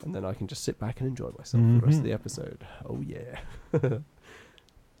And then I can just sit back and enjoy myself for the rest of the episode. Oh, yeah.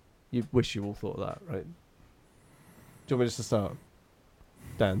 You wish you all thought of that, right? Do you want me just to start?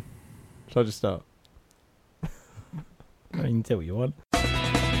 Dan, shall I just start? I mean, tell what you want.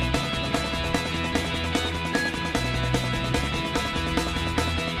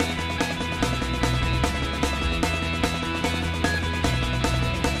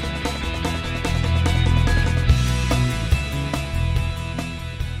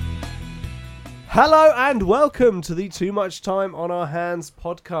 Hello and welcome to the Too Much Time on Our Hands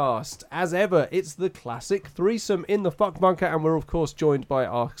podcast. As ever, it's the classic threesome in the fuck bunker, and we're of course joined by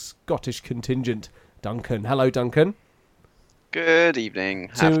our Scottish contingent, Duncan. Hello, Duncan. Good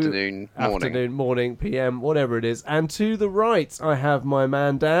evening, afternoon, morning, PM, whatever it is. And to the right, I have my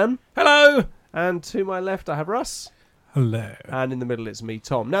man Dan. Hello! And to my left, I have Russ. Hello. And in the middle, it's me,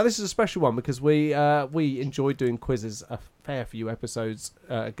 Tom. Now, this is a special one because we enjoyed doing quizzes a fair few episodes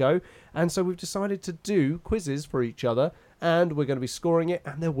ago. And so we've decided to do quizzes for each other. And we're going to be scoring it.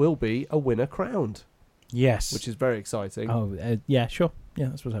 And there will be a winner crowned. Yes. Which is very exciting. Oh, yeah, sure. Yeah,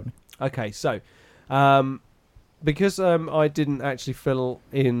 that's what's happening. Okay, so because I didn't actually fill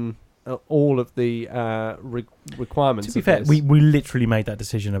in all of the requirements. To be fair, we literally made that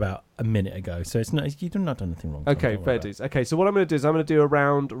decision about a minute ago, so it's not, you've not done anything wrong. Okay, fair dues. Okay, so what I'm going to do is I'm going to do a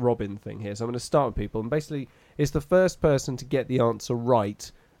round robin thing here. So I'm going to start with people, and basically it's the first person to get the answer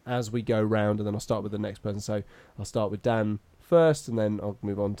right as we go round, and then I'll start with the next person. So I'll start with Dan first, and then I'll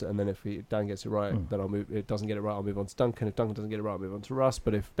move on to, and then if Dan gets it right, then I'll move. If it doesn't get it right, I'll move on to Duncan. If Duncan doesn't get it right, I'll move on to Russ.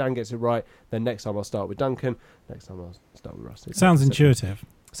 But if Dan gets it right, then next time I'll start with Duncan. Next time I'll start with Russ. Sounds intuitive.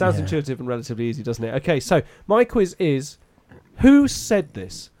 Sounds intuitive and relatively easy, doesn't it? Okay, so my quiz is, who said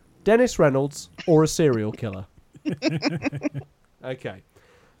this? Dennis Reynolds or a serial killer? Okay,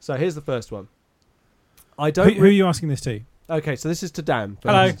 so here's the first one. Who are you asking this to? Okay, so this is to Dan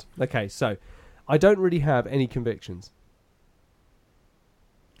first. Hello. Okay, so I don't really have any convictions.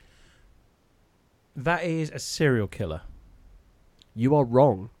 That is a serial killer. You are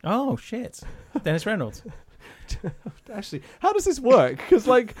wrong. Oh, shit. Dennis Reynolds. Actually, how does this work? Because,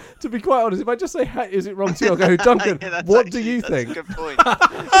 like, to be quite honest, if I just say, is it wrong to you, I'll go, Duncan, what do you think? That's a good point.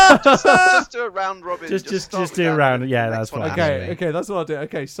 just do a round robin. Just do a round. Yeah, that's fine. Okay, that's what I'll do.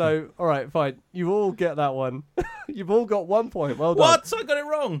 Okay, so, all right, fine. You all get that one. You've all got 1 point. Well done. What? I got it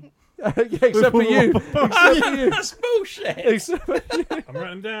wrong. Yeah, except for you. Except for you. That's bullshit. Except for you. I'm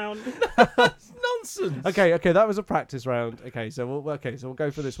writing down. That's nonsense. Okay, that was a practice round. Okay, so we'll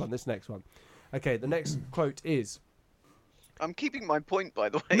go for this next one. Okay, the next quote is... I'm keeping my point, by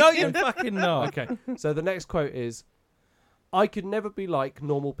the way. No, you're fucking not. Okay, so the next quote is, I could never be like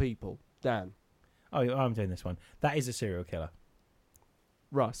normal people. Dan. Oh, I'm doing this one. That is a serial killer.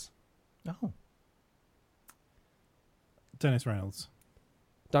 Russ. Oh. Dennis Reynolds.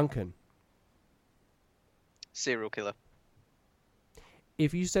 Duncan. Serial killer.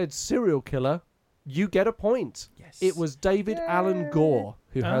 If you said serial killer, you get a point. Yes. It was David Alan Gore,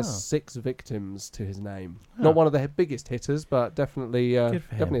 who has 6 victims to his name. Oh. Not one of the biggest hitters, but definitely Good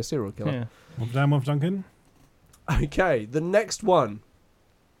for him. definitely a serial killer. Yeah. One for Dan, one for Duncan. Okay, the next one.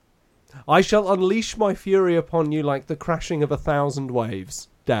 I shall unleash my fury upon you like the crashing of 1,000 waves.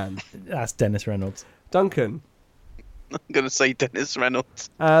 Dan. That's Dennis Reynolds. Duncan. I'm going to say Dennis Reynolds.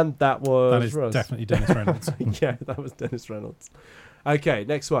 And that was That is Russ. definitely Dennis Reynolds. Yeah, that was Dennis Reynolds. Okay,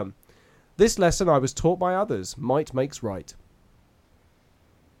 next one. This lesson I was taught by others. Might makes right.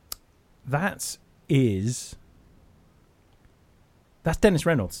 That's Dennis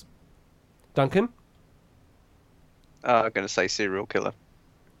Reynolds. Duncan? I'm going to say serial killer.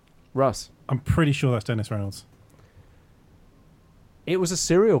 Russ? I'm pretty sure that's Dennis Reynolds. It was a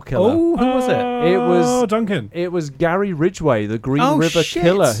serial killer. Oh, who was it? It was Duncan. It was Gary Ridgway, the Green Oh, River shit.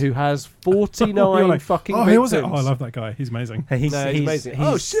 Killer, who has 49 You're like, fucking who victims. was it? Oh, I love that guy. He's amazing. He's amazing.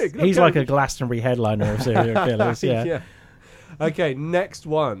 Oh, shit, look, He's like Gary. a Glastonbury headliner of serial killers. Yeah. Okay, next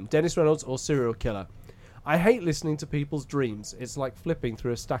one. Dennis Reynolds or serial killer? I hate listening to people's dreams. It's like flipping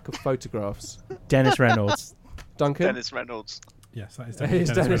through a stack of photographs. Dennis Reynolds. Duncan? Dennis Reynolds. Yes, that is It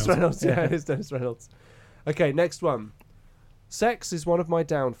is Dennis Reynolds. Yeah, Yeah. it is Dennis Reynolds. Okay, next one. Sex is one of my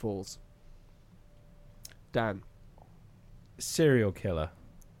downfalls. Dan. Serial killer.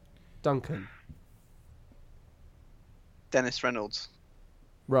 Duncan. Dennis Reynolds.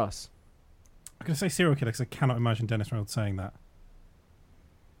 Russ. I'm going to say serial killer because I cannot imagine Dennis Reynolds saying that.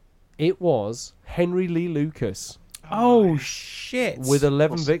 It was Henry Lee Lucas. Oh, shit. With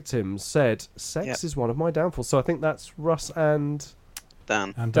 11 victims, said sex Yep. is one of my downfalls. So I think that's Russ and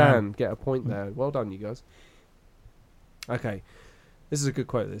Dan. And Dan get a point there. Well done, you guys. Okay, this is a good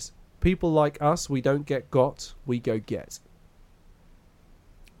quote. This people like us, we don't get got, we go get.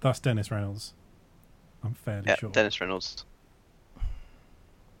 That's Dennis Reynolds. I'm fairly Yeah, sure. Dennis Reynolds.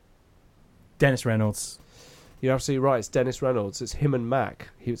 Dennis Reynolds. You're absolutely right. It's Dennis Reynolds. It's him and Mac.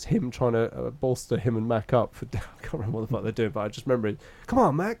 It's him trying to bolster him and Mac up. I can't remember what the fuck they're doing, but I just remember it. Come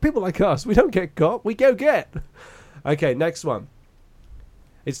on, Mac. People like us, we don't get got. We go get. Okay, next one.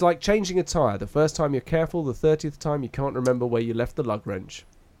 It's like changing a tyre. The first time you're careful, the 30th time you can't remember where you left the lug wrench.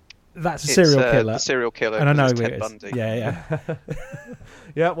 That's a It's, serial killer. The serial killer. And I know 'cause who it's it Ted is. Bundy. Yeah.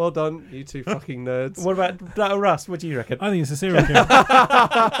 Yeah, well done, you two fucking nerds. What about Russ? What do you reckon? I think it's a serial killer.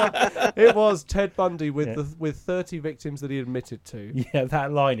 It was Ted Bundy with Yeah. with 30 victims that he admitted to. Yeah,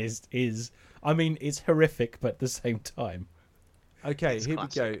 that line is. I mean, it's horrific, but at the same time. Okay, It's here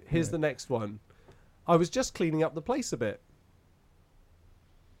classic. we go. Here's the next one. I was just cleaning up the place a bit.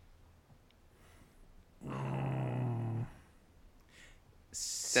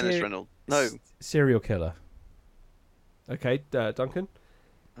 Dennis Reynolds. No, Serial killer. Okay, Duncan,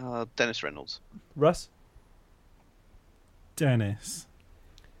 Dennis Reynolds. Russ. Dennis.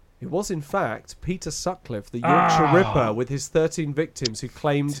 It was in fact Peter Sutcliffe, the Yorkshire Ripper, with his 13 victims who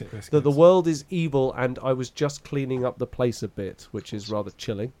claimed Tit biscuits. that the world is evil and I was just cleaning up the place a bit, which is rather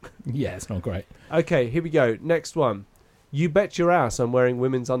chilling. Yeah, it's not great. Okay, here we go. Next one. You bet your ass I'm wearing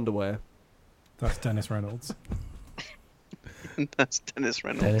women's underwear. That's Dennis Reynolds. That's Dennis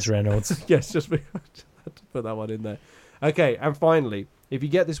Reynolds. Dennis Reynolds. Yes, just had to put that one in there. Okay, and finally, if you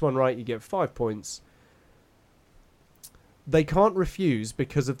get this one right, you get 5 points. They can't refuse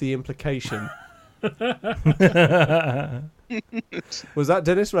because of the implication. Was that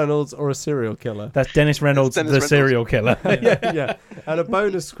Dennis Reynolds or a serial killer? That's Dennis Reynolds, Dennis the Reynolds. serial killer. Yeah. And a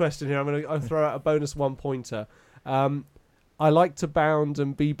bonus question here. I'll throw out a bonus 1 pointer. I like to bound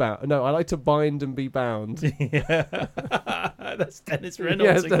and be bound. No, I like to bind and be bound. Yeah. That's Dennis Yes,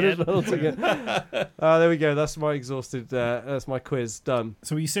 Reynolds again. Dennis Reynolds again. There we go. That's my exhausted. That's my quiz done.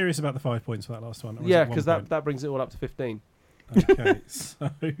 So were you serious about the 5 points for that last one? Or is Yeah, it 1 because point? that brings it all up to 15. Okay, so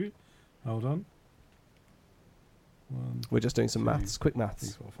hold on. 1, We're just doing some 2, maths, quick 3,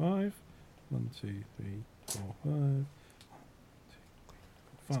 maths. 4, 5. 1, 2, 3, 4, 5.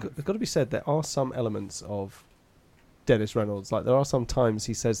 It's got to be said, there are some elements of Dennis Reynolds. Like, there are some times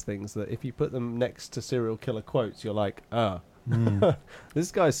he says things that if you put them next to serial killer quotes, you're like,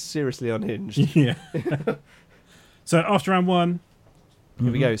 this guy's seriously unhinged. Yeah. So after round 1,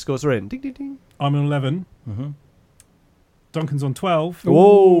 Here we go, scores are in. Ding, ding, ding. I'm on 11. Mm-hmm. Duncan's on 12.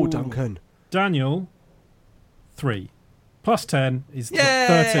 Oh, Duncan. Daniel, 3. Plus 10 is Yay!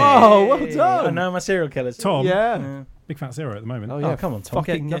 13. Oh, well done. I know my serial killers. Tom, Yeah. big fat 0 at the moment. Oh, yeah. come on, Tom.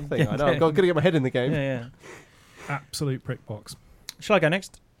 Fucking Get- nothing. I know. I've got to get my head in the game. Yeah. Absolute prick box. Shall I go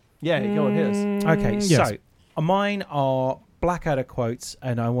next? Yeah, go on, hit us. Okay, Yes. so mine are Blackadder quotes,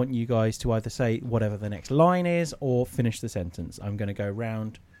 and I want you guys to either say whatever the next line is or finish the sentence. I'm going to go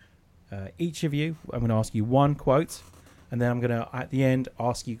round each of you. I'm going to ask you one quote, and then I'm going to, at the end,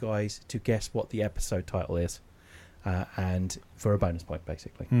 ask you guys to guess what the episode title is, and for a bonus point,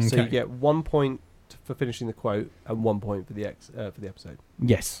 basically. So you Okay. get 1 point for finishing the quote and 1 point for the episode.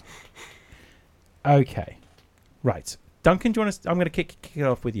 Yes. Okay. Right. Duncan, do you want to... I'm going to kick it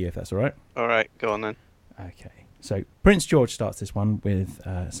off with you, if that's all right. All right, go on then. Okay. So Prince George starts this one with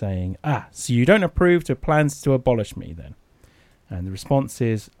saying, so you don't approve of plans to abolish me then? And the response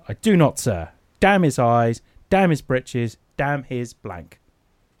is, I do not, sir. Damn his eyes, damn his breeches, damn his blank.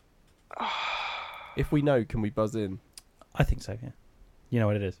 If we know, can we buzz in? I think so, yeah. You know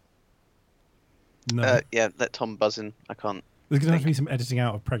what it is. No. Yeah, let Tom buzz in. I can't. There's going to have to be some editing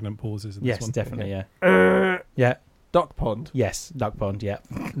out of pregnant pauses in Yes, this one. definitely, yeah. Yeah. Duck Pond. Yes, Duck Pond, yeah.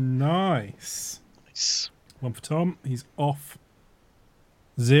 Nice. Nice. 1 for Tom. He's off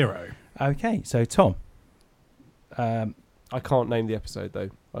 0. Okay, so Tom. I can't name the episode though.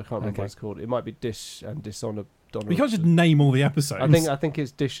 I can't remember Okay. what it's called. It might be Dish and Dishonor. We can't just name all the episodes. I think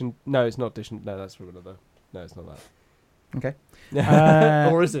it's Dish and no, it's not Dish and no, that's from another. No, it's not that. Okay.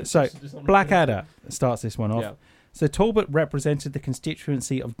 Or is it? So, Blackadder starts this one off. Yeah. So Talbot represented the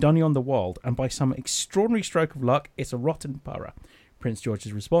constituency of Donny-on-the-Wold, and by some extraordinary stroke of luck, it's a rotten borough. Prince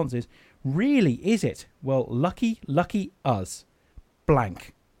George's response is, really, is it? Well, lucky us.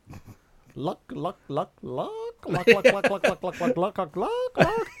 Blank. Luck.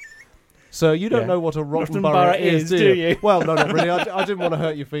 So you don't Yeah. know what a rotten Rotten borough borough is, is, do do you? you? Well, no, not really. I didn't want to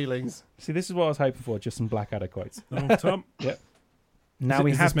hurt your feelings. See, this is what I was hoping for, just some Blackadder quotes. Oh, Tom. Now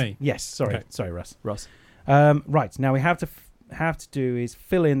Is this me? Yes, sorry. Okay. Sorry, Russ. Russ. Right, now we have to do is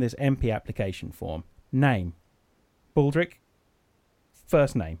fill in this MP application form. Name. Baldrick.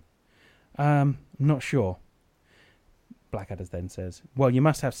 First name. I'm not sure. Blackadder then says, well, you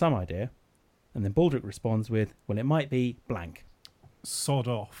must have some idea. And then Baldrick responds with, well, it might be blank. sod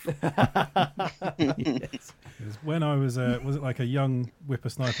off. Yes. Because when I was it like a young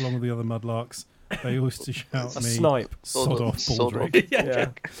whippersnapper along with the other mudlarks, they used to shout A at me, snipe. sod off, Sod off. Baldrick. Yeah.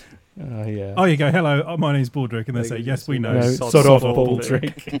 Oh, yeah. Oh, you go, hello, my name's Baldrick, and they They say, go, yes, we know. No, Sod sod off, off,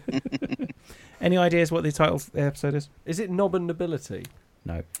 Baldrick. Baldrick. Any ideas what the title of the episode is? Is it Knob and Nobility?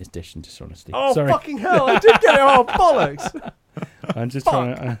 No, it's Dish and Dishonesty. Oh, Sorry. fucking hell, I did get it. Oh, bollocks. I'm just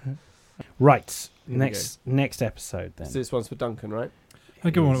trying to... Right. Here we Next episode, then. So this one's for Duncan, right? I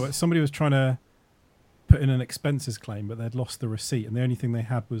go on. Somebody was trying to put in an expenses claim, but they'd lost the receipt, and the only thing they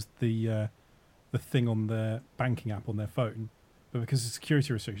had was the thing on their banking app on their phone. But because of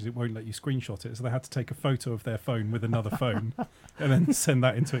security restrictions, it won't let you screenshot it, so they had to take a photo of their phone with another phone and then send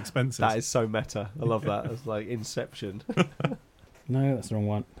that into expenses. That is so meta. I love that. It's like Inception. No, that's the wrong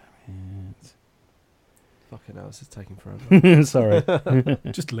one. Damn Fucking hell, this is taking forever. it. Sorry.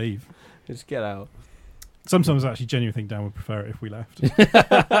 Just leave. Just get out. Sometimes I actually genuinely think Dan would prefer it if we left. If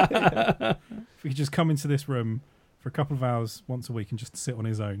we could just come into this room for a couple of hours once a week and just sit on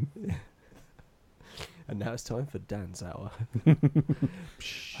his own. And now it's time for Dan's Hour.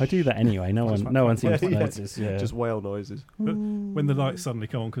 I do that anyway. No one seems to Yeah. notice. Yeah. Just whale noises. When the lights suddenly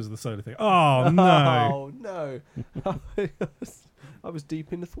come on because of the solar thing. Oh, no. Oh, no. I was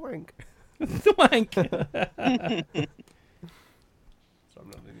deep in the thwank. Thwank. So I'm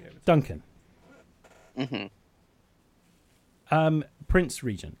not in the edit. Duncan. Mhm. Prince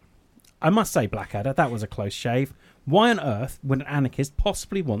Regent. I must say, Blackadder, that was a close shave. Why on earth would an anarchist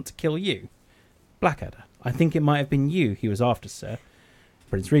possibly want to kill you? Blackadder. I think it might have been you he was after, sir.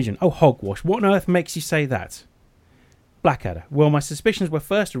 Prince Regent. Oh, hogwash. What on earth makes you say that? Blackadder. Well, my suspicions were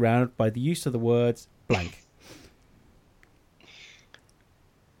first aroused by the use of the words blank.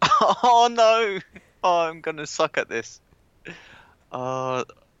 Oh no! Oh, I'm gonna suck at this. Can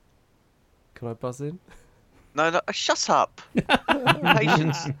I buzz in? No, shut up.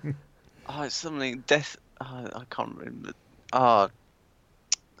 Patience. Oh, it's something death. I can't remember.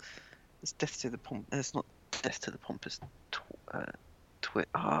 It's death to the pomp. It's not death to the pompous.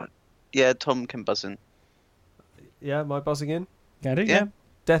 Yeah, Tom can buzz in. Yeah, am I buzzing in? Can I do? Yeah.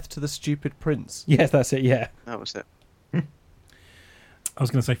 Death to the stupid prince. Yes, that's it, yeah. That was it. I was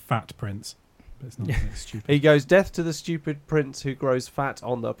going to say fat prince, but it's not. Yeah. It's stupid. He goes, death to the stupid prince who grows fat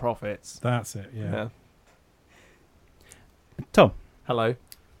on the profits. That's it, yeah. Tom. Hello.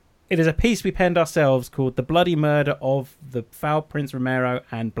 It is a piece we penned ourselves called The Bloody Murder of the Foul Prince Romero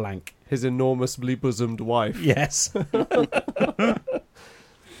and blank. His enormously bosomed wife. Yes.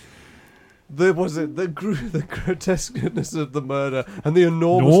 The grotesqueness of the murder and the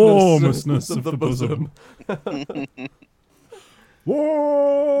enormousness of the bosom.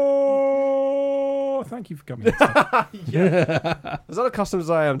 Whoa! Thank you for coming. As unaccustomed as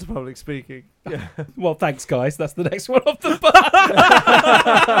I am to public speaking. Yeah. Well, thanks, guys. That's the next one off the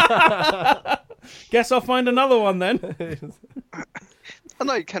bat. Guess I'll find another one then. Oh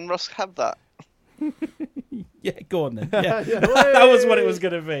no, can Ross have that? Yeah, go on then. Yeah. That was what it was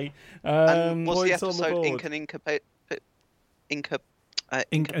going to be. And was the points on the episode board.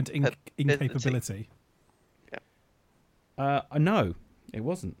 Incapability. No, it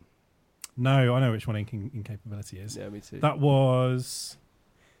wasn't. No, I know which one incapability is. Yeah, me too. That was.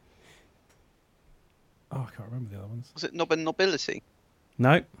 Oh, I can't remember the other ones. Was it Knob and Nobility?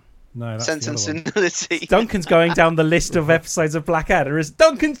 No. No, that's Sense the and other one. Senility. Duncan's going down the list of episodes of Blackadder. Is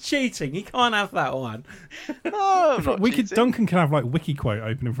Duncan's cheating? He can't have that one. No, I'm not cheating. Duncan can have like wiki quote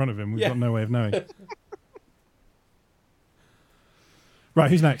open in front of him. We've Yeah. got no way of knowing. Right,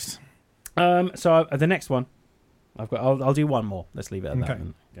 who's next? So the next one, I'll do one more. Let's leave it at that. Okay.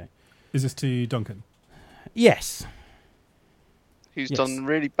 Then. Okay. Is this to Duncan? Yes. Who's Yes. done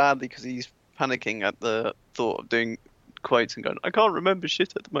really badly because he's panicking at the thought of doing quotes and going, I can't remember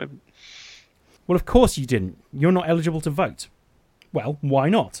shit at the moment. Well, of course you didn't. You're not eligible to vote. Well, why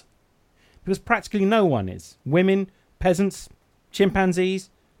not? Because practically no one is. Women, peasants, chimpanzees,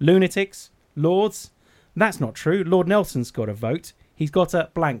 lunatics, lords. That's not true. Lord Nelson's got a vote. He's got a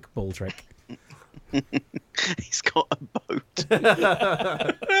blank Baldrick. He's got a boat.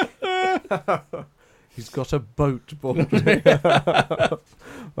 He's got a boat, Baldrick.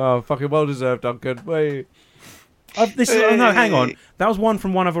 Oh, fucking well deserved, Duncan. Wait. No, hang on. That was one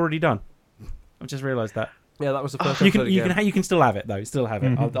from one I've already done. I've just realised that. Yeah, that was the first You episode again. can still have it though. Still have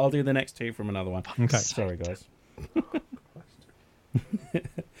it. Mhm. I'll do the next two from another one. Okay. Sorry, guys.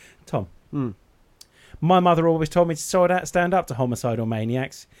 Tom. Hmm. My mother always told me to stand up to homicidal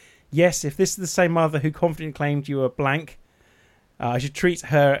maniacs. Yes, if this is the same mother who confidently claimed you were blank, I should treat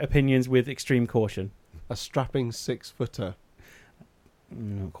her opinions with extreme caution. A strapping 6-footer.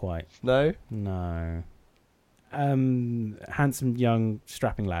 Not quite. No? No. handsome, young,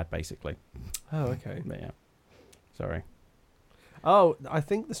 strapping lad, basically. Oh, okay. But yeah. Sorry. Oh, I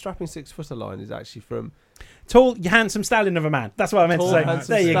think the strapping 6-footer line is actually from Tall, handsome stallion of a man. That's what I meant Tall, to say.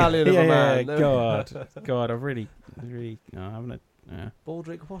 handsome There you stallion go. of a Yeah, man. God, I've really, no, I haven't.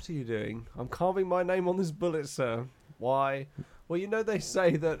 Baldrick. What are you doing? I'm carving my name on this bullet, sir. Why? Well, you know they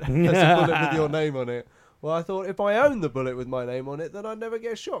say that there's a bullet with your name on it. Well, I thought if I own the bullet with my name on it, then I'd never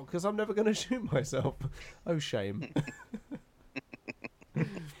get shot because I'm never going to shoot myself. Oh, shame.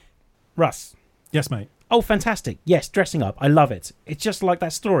 Russ. Yes, mate. Oh, fantastic. Yes, dressing up. I love it. It's just like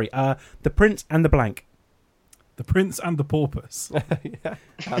that story. The Prince and the Blank. The Prince and the Porpoise. Yeah.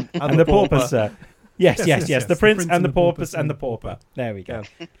 And the Pauper, sir. Yes. Yes. The Prince and the Porpoise and the Pauper. There we go.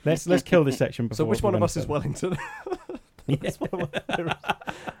 Yeah. Let's kill this section before. So which one of us is well? Wellington? That's one of my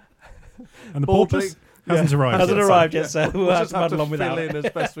And the Baldrick, Porpoise hasn't arrived. Hasn't yet, arrived so- yet, so We'll we'll have just to have to muddle on fill without. in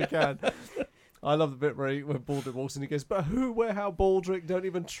as best we can. I love the bit where Baldrick walks in, he goes, but who, where, how, Baldrick, don't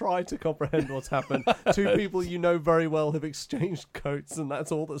even try to comprehend what's happened. Two people you know very well have exchanged coats, and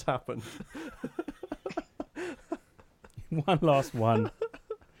that's all that's happened. One last one.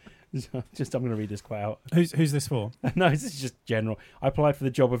 I'm going to read this quite out. Who's this for? No, this is just general. I applied for the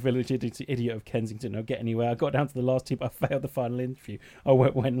job of village idiot of Kensington. I'll get anywhere. I got down to the last two, but I failed the final interview. I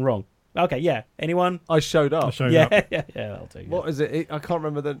went wrong. Okay, yeah. Anyone? I showed up. I'll show you Yeah, up. yeah, that'll do. What is it? I can't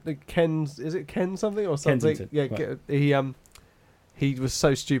remember the Ken's. Is it Ken something or something? Kensington, Yeah, right. he was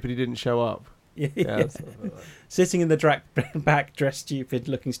so stupid he didn't show up. Yeah. Yeah. Sitting in the back, dressed stupid,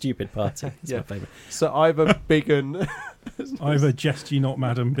 looking stupid party. That's Yeah. my favourite. So Ivor Biggin. Either jest ye not,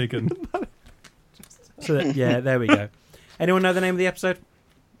 Madam Biggin. So yeah, there we go. Anyone know the name of the episode?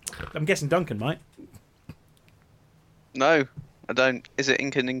 I'm guessing Duncan might. No, I don't. Is it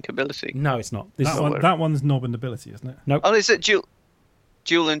Incability? No, it's not. This That is one- that one's Knob and Ability, isn't it? Oh, is it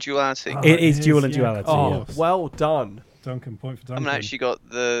Dual and Duality? Oh, It is it Dual is, and yeah. Duality. Oh, yeah. well done. Duncan, point for I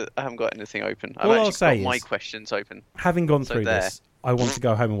Duncan. haven't got anything open. All I've I'll actually say got my is- questions open. Having gone So through there. this, I want to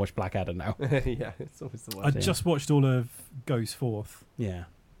go home and watch Blackadder now. Yeah, it's always the I worst. just watched all of Goes Forth. Yeah.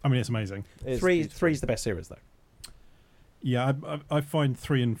 I mean, it's amazing. It's Three's the best series though. Yeah, I find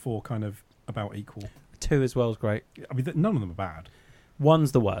 3 and 4 kind of about equal. 2 as well is great. I mean, none of them are bad.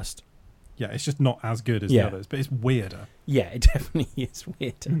 1's the worst. Yeah, it's just not as good as Yeah. the others, but it's weirder. Yeah, it definitely is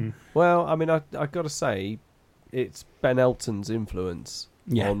weird. Mhm. Well, I mean, I got to say, it's Ben Elton's influence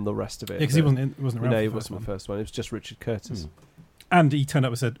Yeah. on the rest of it. Yeah, because he wasn't around No, for he the first wasn't one. the first one. It was just Richard Curtis. Hmm. And he turned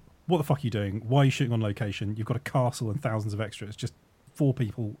up and said, "What the fuck are you doing? Why are you shooting on location? You've got a castle and thousands of extras. Just 4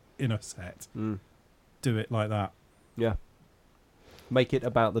 people in a set. Mm. Do it like that." Yeah. Make it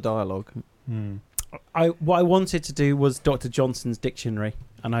about the dialogue. Hmm. What I wanted to do was Dr. Johnson's dictionary,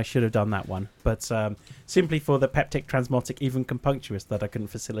 and I should have done that one. But simply for the peptic, transmotic, even compunctuous, that I couldn't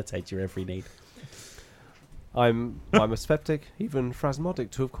facilitate your every need. I'm a speptic, even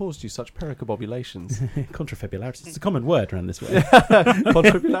phrasmodic, to have caused you such pericobobulations. Contrafibularities. It's a common word around this way.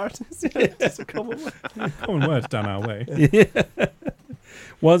 Contribularities? Yeah, it's a common word. Common words down our way.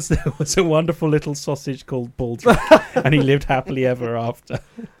 Once there was a wonderful little sausage called Baldrick, and he lived happily ever after.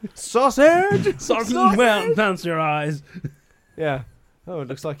 Sausage! Sausage, well, dance your eyes. Yeah. Oh, it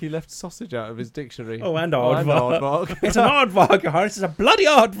looks like he left sausage out of his dictionary. Oh, and Oh, and aardvark. aardvark. It's an aardvark, your heart. It's a bloody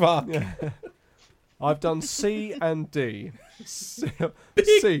aardvark. Yeah. I've done C and D. Big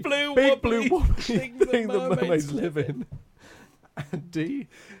C, blue big wobbly blue wobbly thing thing that that mermaids mermaids live in. And D,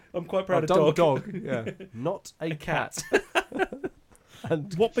 I'm quite proud I've of done dog. dog. Yeah, not a cat.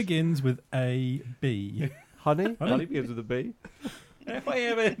 And What begins with A, B? honey, Honey? honey begins with a B. If I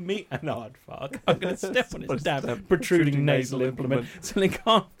ever meet an aardvark, I'm going to step on But its damn damn protruding nasal implement so they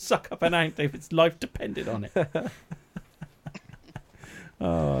can't suck up an ant if its life depended on it.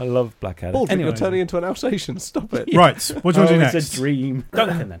 Oh, I love Blackadder. Baldrick, Anyway, you're turning into an Alsatian. Stop it. Right, what do you want to do it's next? a dream.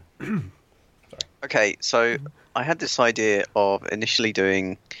 Duncan, then. Okay, so I had this idea of initially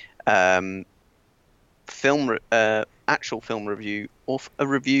doing actual film review or a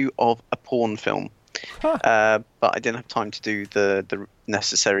review of a porn film, Huh. but I didn't have time to do the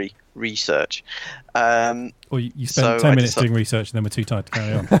necessary research. Or you spent So 10 I minutes just- doing research and then we're too tired to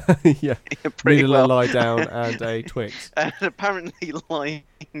carry on. Yeah, Pretty needed a well. lie down and a Twix. And apparently lying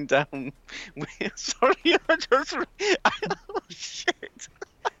down. Sorry, I just. Oh shit.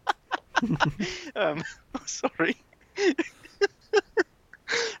 Sorry.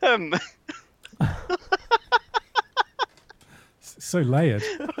 So layered.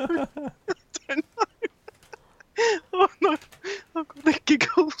 Oh no, I've got the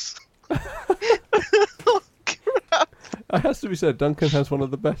giggles. Oh, crap. It has to be said, Duncan has one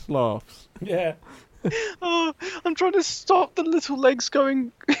of the best laughs. Yeah. Oh, I'm trying to stop the little legs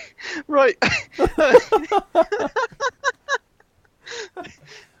going. Right.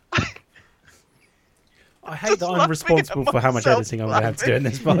 I hate that Just I'm laughing responsible at for how much myself editing I'm going to have to do in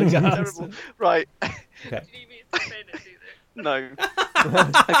this laughing. podcast. Terrible. Right. Okay. Do you need me to say this either? No.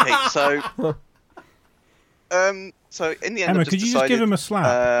 Okay, so in the end, Emma, I could you just decided, give him a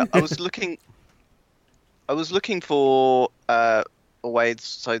slap? I was looking for a way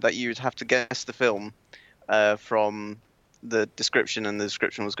so that you'd have to guess the film from the description, and the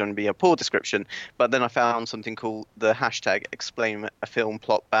description was going to be a poor description. But then I found something called the hashtag explain a film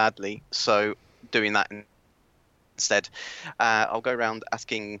plot badly. So doing that instead, I'll go around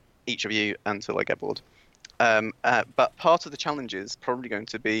asking each of you until I get bored. But part of the challenge is probably going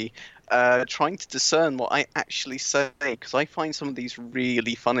to be trying to discern what I actually say, because I find some of these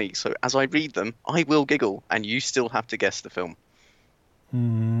really funny. So as I read them, I will giggle, and you still have to guess the film.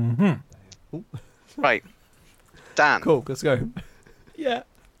 Mm-hmm. Right. Dan. Cool, let's go. Yeah.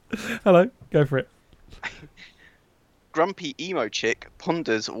 Hello. Go for it. Grumpy emo chick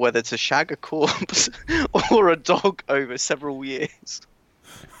ponders whether to shag a corpse or a dog over several years.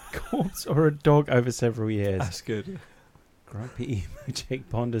 Corpse or a dog over several years. That's good. Grumpy emo chick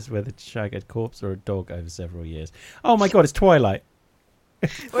ponders whether to shag a corpse or a dog over several years. Oh my god, it's Twilight.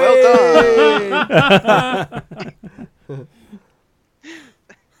 Well done.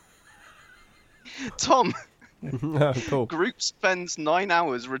 Tom. Oh, cool. Group spends 9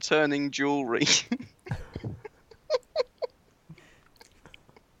 hours returning jewellery.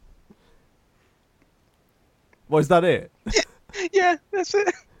 Well, is that it? Yeah, that's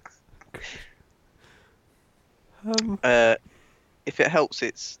it. If it helps,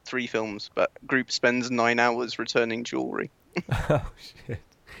 it's 3 films, but group spends 9 hours returning jewellery. Oh shit!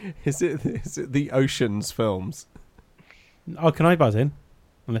 Is it the Ocean's films? Oh, can I buzz in?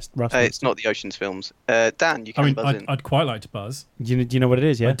 Unless Russ. It's not the Ocean's films. Dan, you can buzz in. I'd quite like to buzz. Do you know what it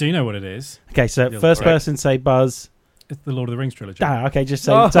is? Yeah. I do know what it is. Okay, so Yeah, first correct. person say buzz. It's the Lord of the Rings trilogy. Ah, okay, just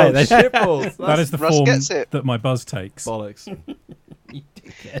say, Oh, say it then. shitballs! That is the Russ form gets it. that my buzz takes. bollocks. You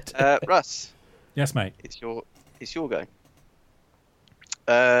dickhead. Russ, Yes, mate. it's your go.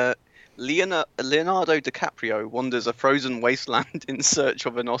 Leonardo DiCaprio wanders a frozen wasteland in search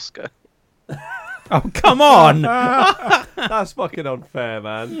of an Oscar. Oh, come on! That's fucking unfair,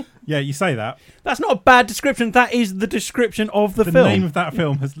 man. Yeah, you say that. That's not a bad description. That is the description of the The film. name of that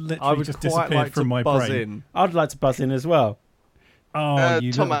film has I literally would just quite disappeared like from to my buzz brain. in. I'd like to buzz in as well. Oh,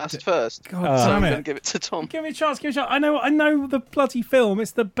 you Tom little asked first, God so damn I'm going to it. give it to Tom. Give me a chance, give me a chance. I know the bloody film.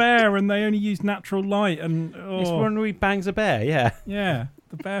 It's the bear, and they only use natural light. And It's when he bangs a bear, yeah. yeah,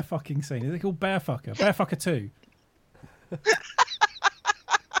 the bear fucking scene. Is it called Bear Fucker? Bear Fucker 2.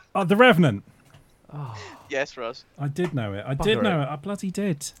 Oh, The Revenant. Yes, Russ. I did know it. I did Bugger know it. it. I bloody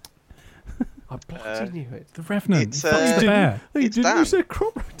did. I bloody knew it. The Revenant. It's, Fuck's the bear. Hey, It's didn't Dan. you say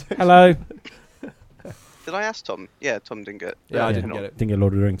crop rotation? Hello. Did I ask Tom? Yeah, Tom didn't get. Yeah, I Yeah. didn't not. get it. Didn't get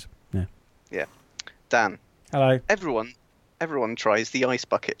Lord of the Rings. Yeah. Dan. Hello. Everyone tries the ice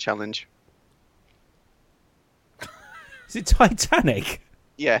bucket challenge. Is it Titanic?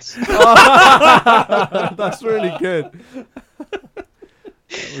 Yes. That's really good.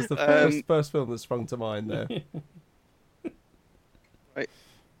 That was the first film that sprung to mind there.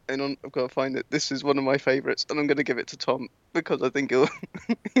 Hang on, I've got to find it. This is one of my favourites, and I'm going to give it to Tom because I think he'll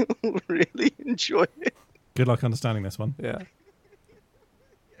really enjoy it. Good luck understanding this one. Yeah.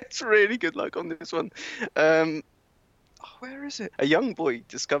 It's really good luck on this one. Where is it? A young boy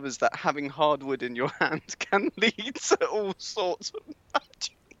discovers that having hardwood in your hand can lead to all sorts of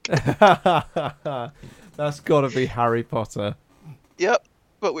magic. That's got to be Harry Potter. Yep,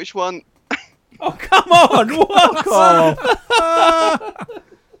 but which one? Oh, come on! What? Oh.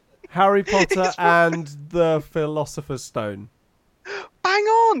 Harry Potter and the Philosopher's Stone. Bang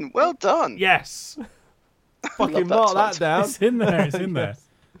on! Well done. Yes. Fucking Love that mark that title. down. It's in there. It's in there.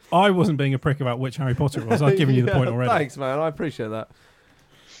 I wasn't being a prick about which Harry Potter it was. I've given you the point Yeah, already. Thanks, man. I appreciate that.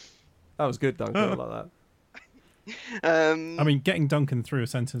 That was good, Duncan. I like that. I mean, getting Duncan through a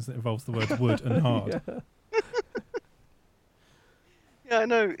sentence that involves the words wood and hard. Yeah, I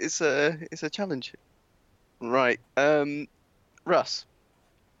know. It's a challenge. Right. Russ,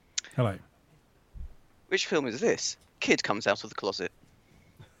 Hello. which film is this? Kid comes out of the closet.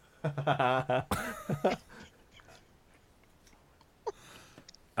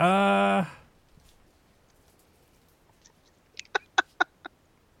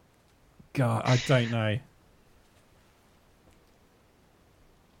 God, I don't know.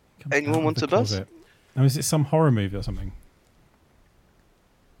 Comes Anyone out of want the to buzz? closet. Now, is it some horror movie or something?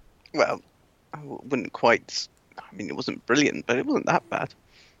 Well, I wouldn't quite. I mean, it wasn't brilliant, but it wasn't that bad.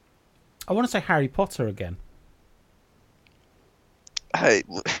 I want to say Harry Potter again. Hey,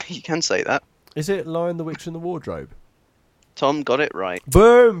 you can say that. Is it Lion, the Witch, and the Wardrobe? Tom got it right.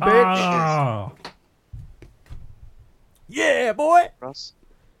 Boom, bitch! Ah, Yeah, boy! Russ.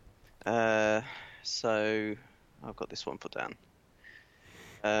 So I've got this one put down.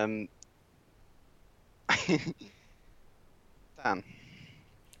 Dan,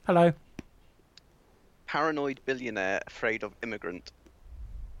 Hello. paranoid billionaire afraid of immigrant.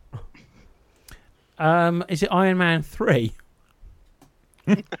 Is it Iron Man 3?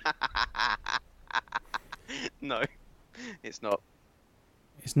 No, it's not.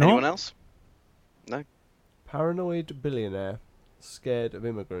 It's not. Anyone else? Paranoid billionaire, scared of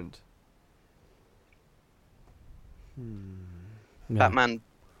immigrant. No.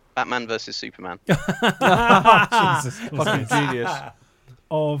 Batman versus Superman. Jesus Fucking Christ. genius.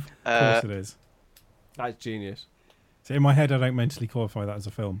 Of course it is. That's genius. So in my head, I don't mentally qualify that as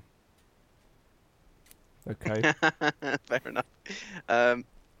a film. Okay. Fair enough.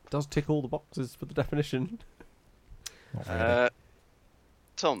 Does tick all the boxes for the definition. Not really.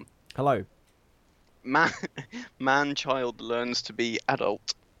 Tom, Hello. man-child learns to be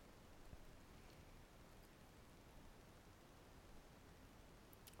adult.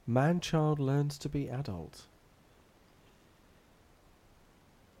 Man-child learns to be adult.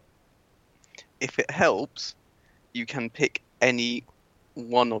 If it helps, you can pick any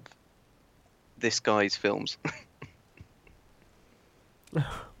one of this guy's films.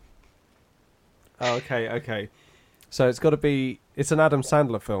 Oh, okay. So it's got to be... It's an Adam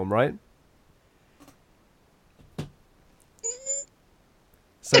Sandler film, right?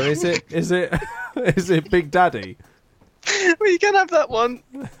 So is it is it Big Daddy? Well, you can have that one,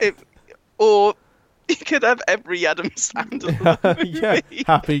 or you could have every Adam Sandler movie. Yeah,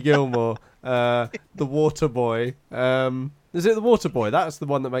 Happy Gilmore, The Water Boy. Is it The Water Boy? That's the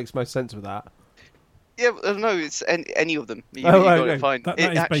one that makes most sense with that. Yeah, no, it's any of them. You, Oh, you got okay. it fine. That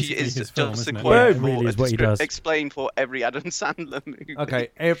it is actually basically is his just film, a isn't it? quote Yeah, it for really a is what he does. Explain for every Adam Sandler movie. Okay,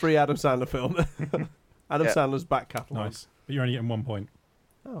 every Adam Sandler film. Adam Yeah. Sandler's back catalogue. Nice. But you're only getting 1 point.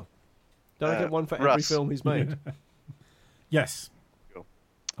 Oh, don't I get one for every Russ. film he's made? Yes. Cool.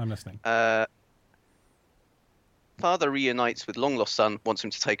 I'm listening. Father reunites with long lost son, wants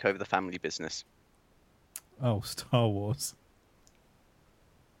him to take over the family business. Oh, Star Wars.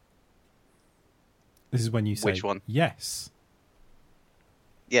 This is when you say Which one? Yes.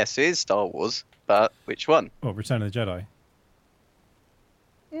 Yes, it is Star Wars, but which one? Oh, Return of the Jedi.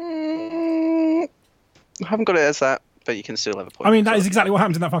 I haven't got it as that, but you can still have a point. I mean, that is exactly what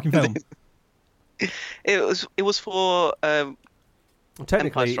happens in that fucking film. It was for Technically,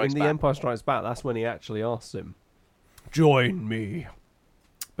 Empire Strikes in The Back. Empire Strikes Back, that's when he actually asks him, "Join me."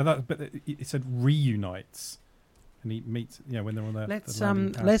 but it said reunites, and he meets. Yeah, when they're on their. Let's their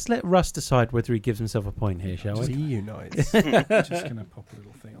landing pad. let's let Russ decide whether he gives himself a point here, shall we? Reunites. I'm just gonna pop a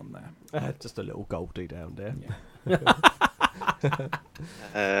little thing on there. Just a little Goldie down there. Yeah.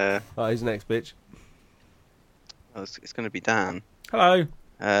 Oh, who's next, bitch? it's going to be Dan. Hello.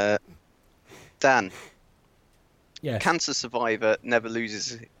 Dan, Yes. cancer survivor, never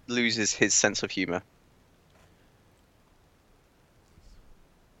loses his sense of humour.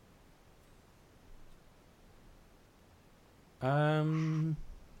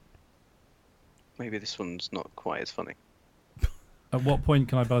 Maybe this one's not quite as funny. At what point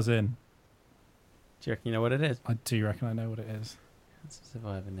can I buzz in? Do you reckon you know what it is? I do reckon I know what it is. Cancer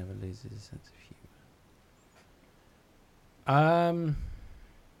survivor never loses his sense of humour.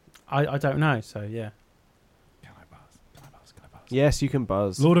 I don't know. So yeah. Can I buzz? Can I buzz? Can I buzz? Yes, you can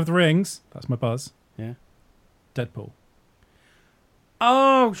buzz. Lord of the Rings. That's my buzz. Yeah. Deadpool.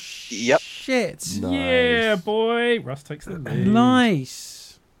 Oh Yep. shit! Nice. Yeah, boy. Russ takes the lead.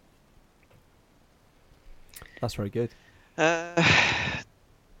 Nice. That's very good.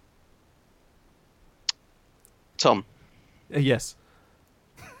 Tom, Yes.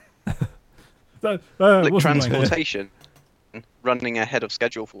 That, public wasn't like transportation running ahead of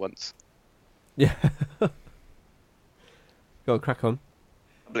schedule for once. Yeah. Go on, crack on.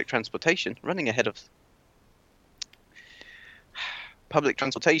 Public transportation running ahead of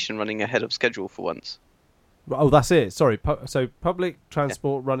schedule for once. Oh, that's it. Sorry. So public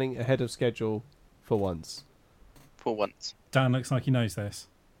transport running ahead of schedule for once. For once. Dan looks like he knows this.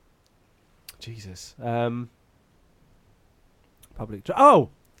 Jesus. Oh,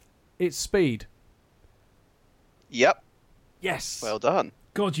 it's Speed. Yep. Yes. Well done.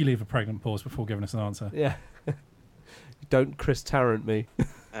 God, you leave a pregnant pause before giving us an answer. Yeah. Don't Chris Tarrant me.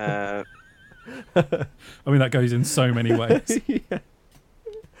 Uh, I mean, that goes in so many ways. Yeah.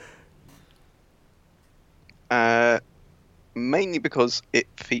 mainly because it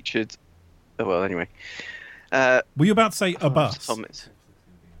featured well, anyway. Were you about to say a bus? Tom,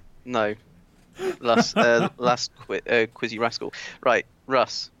 no. Last Quizzy Rascal. Right,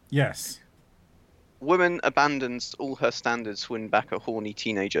 Russ. Yes. Woman abandons all her standards to win back a horny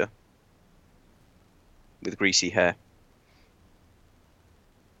teenager with greasy hair.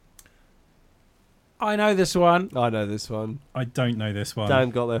 I know this one. I know this one. I don't know this one.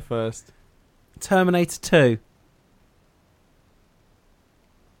 Dan got there first. Terminator 2.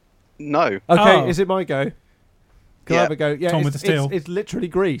 No. Okay, Oh. is it my go? Can I have a go? Yeah, Tom with it's, the steal. it's literally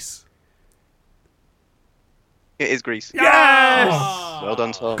Grease. It is Grease. Yes! Well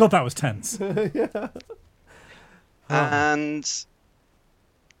done, Tom. God, that was tense. And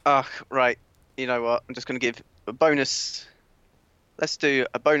right, you know what? I'm just going to give a bonus. Let's do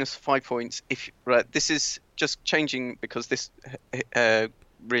a bonus 5 points. This is just changing because this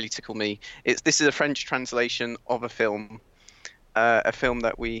really tickled me. This is a French translation of a film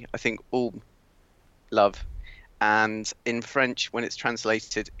that I think all love, and in French, when it's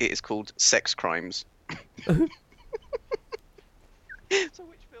translated, it is called Sex Crimes. So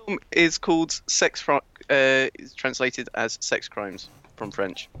which film is called is translated as Sex Crimes from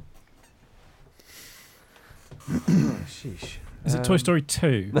French? Sheesh. Is it Toy Story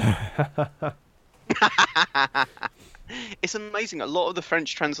 2? It's amazing. A lot of the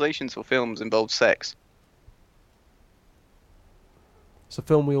French translations for films involve sex. It's a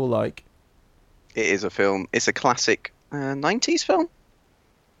film we all like. It is a film. It's a classic 90s film.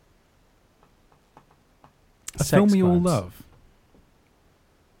 A Sex film we all Crimes. love?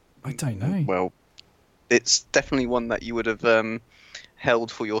 I don't know. Well, it's definitely one that you would have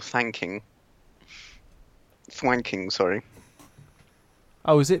held for your thanking. Thwanking, sorry.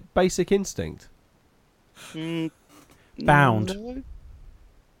 Oh, is it Basic Instinct? Bound.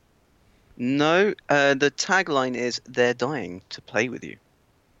 No. The tagline is "They're dying to play with you."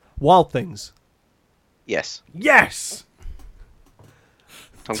 Wild Things. Yes. Yes!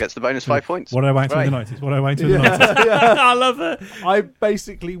 Tom gets the bonus 5 points. What I wanked in the Right. 90s. What I wanked in the 90s. I love it. I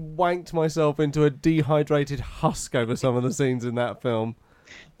basically wanked myself into a dehydrated husk over some of the scenes in that film.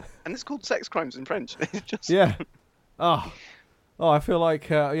 And it's called Sex Crimes in French. It's just... Yeah. Oh, I feel like,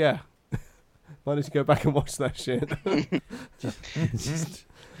 yeah. I need to go back and watch that shit.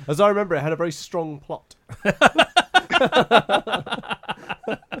 As I remember, it had a very strong plot.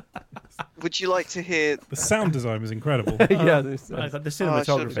 Would you like to hear? The sound design was incredible. Yeah, The I should have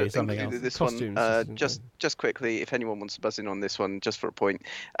cinematography, something else. included this Costumes, one. Just quickly, if anyone wants to buzz in on this one, just for a point,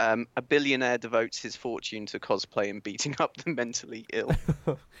 a billionaire devotes his fortune to cosplay and beating up the mentally ill.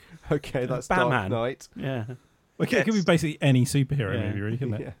 Okay, that's Batman. Dark Knight. Yeah. Okay, it could be basically any superhero Yeah. movie, really,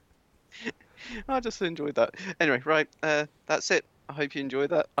 couldn't it? Yeah. I just enjoyed that. Anyway, right, that's it. I hope you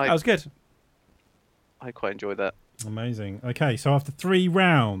enjoyed that. That was good. I quite enjoyed that. Amazing. Okay, so after 3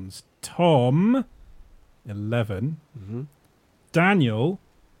 rounds, Tom, 11. Mm-hmm. Daniel,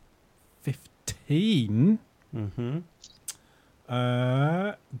 15. Mm-hmm.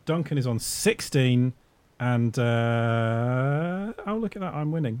 Duncan is on 16. And, oh, look at that.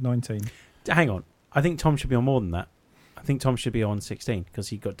 I'm winning. 19. Hang on. I think Tom should be on more than that. I think Tom should be on 16 because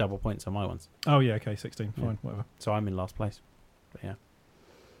he got double points on my ones. Oh, yeah, okay, 16. Fine, Yeah. whatever. So I'm in last place. But yeah.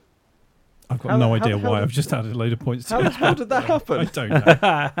 I've got How- no how- idea how- why. I've just added a load of points to it. How did that I happen? don't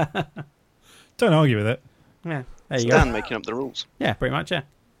know. Don't argue with it. Yeah. There you Stan go. making up the rules. Yeah, pretty much, yeah.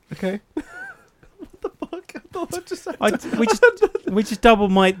 Okay. What the fuck? I thought I just had We just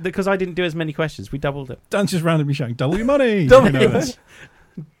doubled my... Because I didn't do as many questions. We doubled it. Dan's just randomly shouting, double your money. Double You know your this.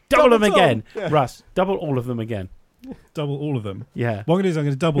 Double them Tom. again. Yeah. Russ, double all of them again. Double all of them. Yeah. What I'm going to do is I'm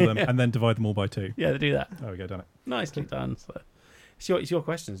going to double them Yeah. and then divide them all by 2. Yeah, do that. There we go, done it. Nicely done. So, it's your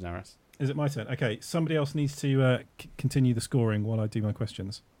questions now, Russ. Is it my turn? Okay, somebody else needs to continue the scoring while I do my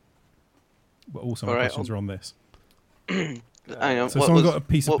questions. But also my All right, questions are on this. Hang on. So what someone was- got a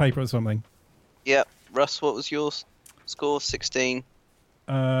piece of what- paper or something? Yeah, Russ, what was your score? 16,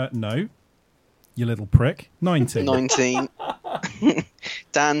 No. You little prick. 19. 19.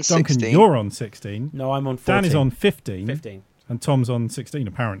 Dan, 16. Duncan, you're on 16. No, I'm on 14. Dan is on 15. 15. And Tom's on 16,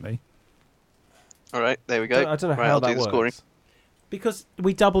 apparently. All right, there we go. I don't know right, how I'll that do the works. scoring. Because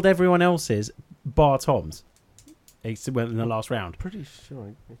we doubled everyone else's bar Tom's. Except in the last round. Pretty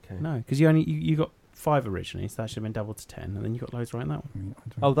sure. Okay. No, because you got 5 originally, so that should have been doubled to 10, and then you got loads right in that one. I mean,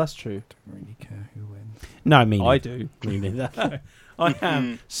 I Oh, that's true. don't really care who wins. No, me I neither. do. Me neither. I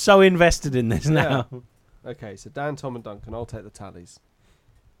am so invested in this now. Okay, so Dan, Tom, and Duncan. I'll take the tallies.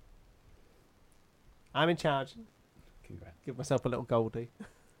 I'm in charge. Congrats. Give myself a little goldie.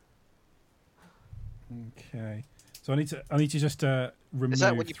 Okay. So I need to just remove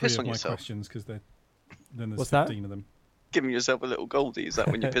that what you 3 piss of on my yourself? questions because then there's What's that? 15 of them. giving yourself a little goldie. Is that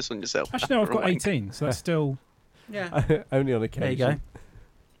when you piss on yourself? Actually, no, I've got Right. 18, so that's still... Yeah. Only on There occasion. you go.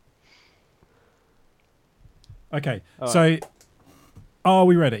 Okay, All so are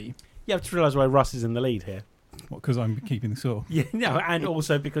we ready? You have to realise why Russ is in the lead here. Because I'm keeping the score. Yeah, no, and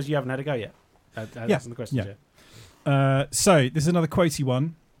also because you haven't had a go yet. That's the question. Yeah. So this is another quotey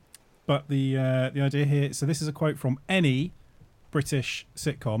one, but the idea here. So this is a quote from any British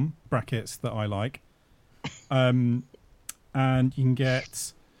sitcom (brackets) that I like, and you can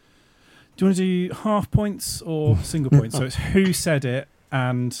get. Do you want to do half points or single points? So it's who said it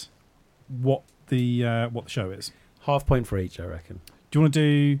and what the show is. Half point for each, I reckon. Do you want to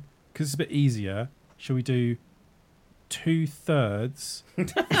do? Because it's a bit easier. Shall we do 2/3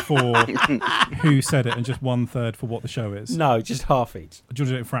 for who said it and just 1/3 for what the show is? No, just half each. Or do you want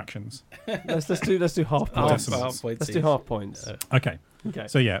to do it in fractions? let's do half Oh, points. decimals. Let's do half points. Okay. Okay.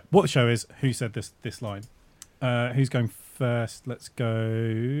 So yeah, what the show is, who said this line? Who's going first? Let's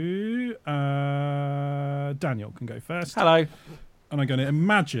go. Daniel can go first. Hello. And I'm going to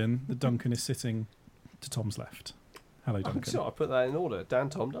imagine that Duncan is sitting to Tom's left. Hello, I'm Duncan. sure I put that in order. Dan,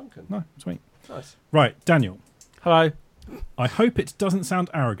 Tom, Duncan. No, sweet. Nice. Right, Daniel. Hello. I hope it doesn't sound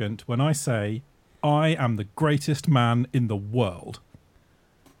arrogant when I say I am the greatest man in the world.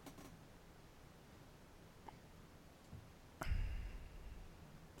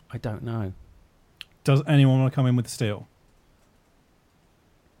 I don't know. Does anyone want to come in with the steal?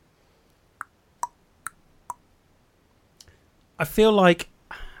 I feel like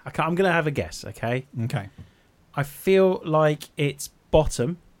I'm going to have a guess. Okay. Okay. I feel like it's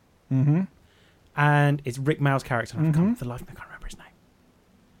Bottom, Mm-hmm. and it's Rick Mail's character. And I Mhm. can't, for the life of me, I can't remember his name.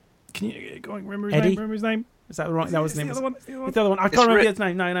 Can you go and remember his Eddie? name? Remember his name? Is that right? That was It's the the name. other one. It's the other one. It's the other one. I It's can't remember Rick. his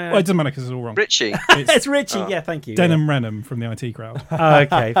name. No. Well, it doesn't matter because it's all wrong. Richie. It's Richie. Oh. Yeah, thank you. Denham Renham from the IT crowd. Yeah.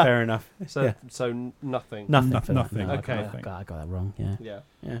 Okay, fair enough. So Yeah. nothing. Nothing. No- for that. nothing. No, Okay. I got that wrong. Yeah.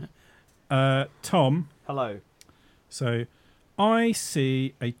 Yeah. Yeah. Tom. Hello. So, I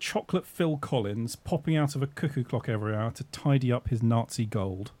see a chocolate Phil Collins popping out of a cuckoo clock every hour to tidy up his Nazi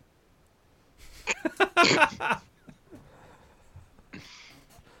gold.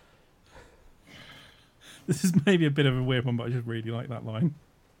 This is maybe a bit of a weird one, but I just really like that line.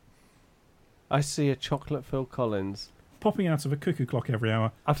 I see a chocolate Phil Collins. Popping out of a cuckoo clock every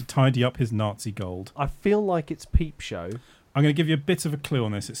hour I've- to tidy up his Nazi gold. I feel like it's Peep Show. I'm going to give you a bit of a clue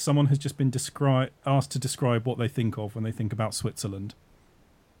on this. It's someone has just been asked to describe what they think of when they think about Switzerland.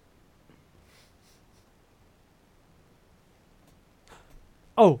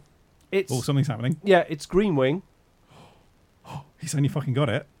 Oh, it's Oh, something's happening. yeah, it's Green Wing. He's only fucking got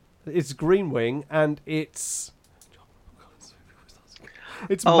it. It's Green Wing, and it's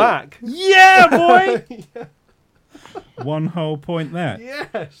Oh. Mac. Yeah, boy. One whole point there.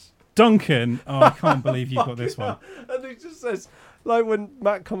 Yes. Duncan, oh, I can't believe you've got this one. And he just says, like when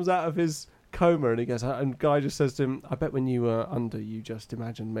Mac comes out of his coma, and he goes, and Guy just says to him, "I bet when you were under, you just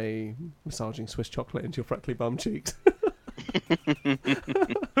imagined me massaging Swiss chocolate into your freckly bum cheeks."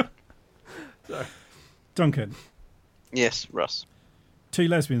 Duncan, Yes, Russ. 2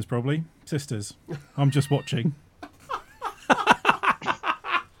 lesbians probably, sisters. I'm just watching.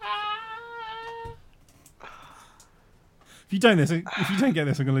 If you don't get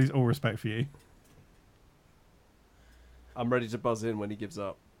this, I'm going to lose all respect for you. I'm ready to buzz in when he gives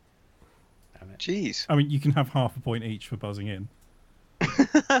up. Jeez. I mean, you can have half a point each for buzzing in.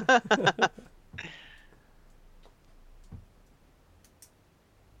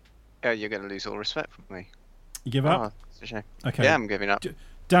 Oh, you're going to lose all respect from me. You give Oh, up? that's a shame. Okay. Yeah, I'm giving up.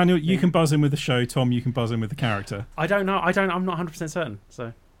 Daniel, you can buzz in with the show. Tom, you can buzz in with the character. I don't know. I'm not 100% certain.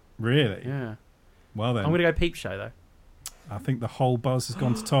 So Really? yeah, Well then, I'm gonna go Peep Show though. I think the whole buzz has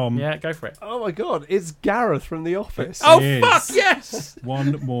gone to Tom. Yeah, go for it. Oh my God! It's Gareth from The Office. Oh Yes. fuck yes!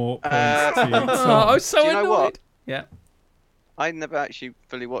 One more point Uh, to Oh, I Tom. was so Do you know annoyed. what? Yeah. I never actually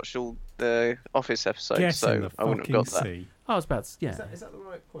fully watched all the Office episodes, Get in so the I wouldn't fucking have got that. sea. I was about to, yeah. Is that the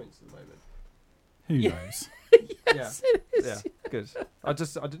right points at the moment? Who Yeah. knows? Yes, it is. Yeah, good. I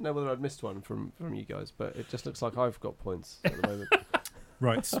didn't know whether I'd missed one from you guys, but it just looks like I've got points at the moment.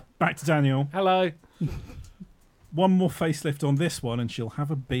 Right, back to Daniel. Hello. One more facelift on this one, and she'll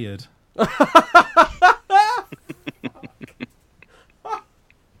have a beard.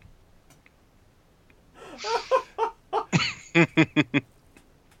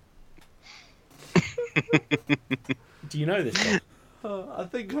 Do you know this one? I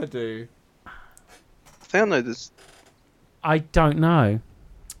think I do. I think I know this. I don't know.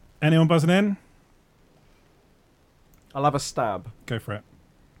 Anyone buzzing in? I'll have a stab. Go for it.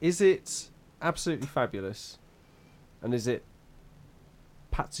 Is it Absolutely Fabulous? And is it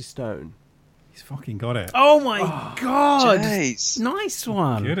Patsy Stone? He's fucking got it. Oh my god! Jeez. Nice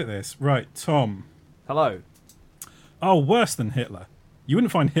one. Good at this. Right, Tom. Hello. Oh, worse than Hitler. You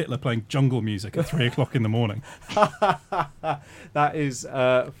wouldn't find Hitler playing jungle music at 3 o'clock in the morning. That is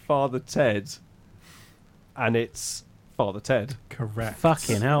Father Ted. And it's Father Ted. Correct.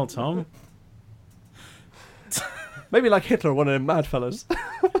 Fucking hell, Tom. Maybe like Hitler, one of them mad fellas.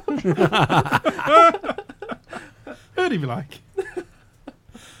 Who'd he be like?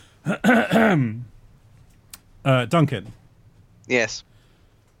 Duncan. Yes.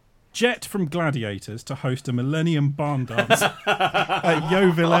 Jet from Gladiators to host a Millennium Barn Dance at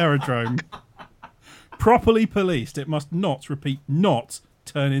Yeovil Aerodrome. Properly policed, it must not, repeat, not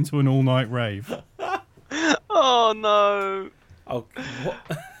turn into an all-night rave. Oh no. Oh, what?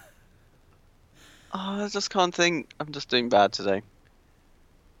 Oh, I just can't think. I'm just doing bad today.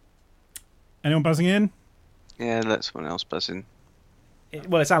 Anyone buzzing in? Yeah, let someone else buzz in.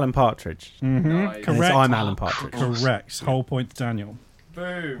 Well, it's Alan Partridge. Mm-hmm. Nice. And Correct. it's I'm Alan Partridge. Correct. Whole point to Daniel.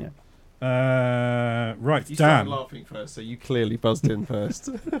 Boom. Yeah. Right, You Dan. started laughing first, so you clearly buzzed in first.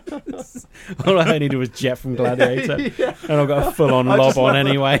 All I needed was Jet from Gladiator, Yeah. and I've got a full-on I lob just on love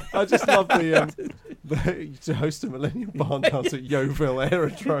anyway. I just love to host a Millennium Barn Dance at Yeovil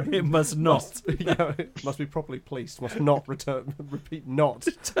Aerodrome. It must not. It must be properly policed. Must not repeat, not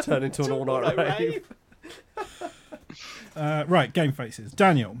turn into an all-night rave. Right, game faces.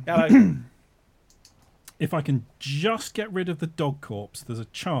 Daniel. Hello. If I can just get rid of the dog corpse, there's a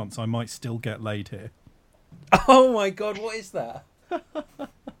chance I might still get laid here. Oh my god, what is that?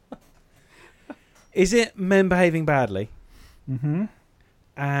 Is it men behaving badly? Mm-hmm.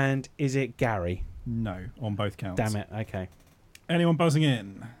 And is it Gary? No, on both counts. Damn it. Okay. Anyone buzzing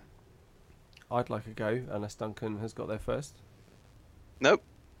in? I'd like a go, unless Duncan has got there first. Nope.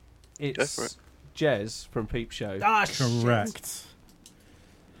 It's Go for it. Jez from Peep Show. Ah, Correct.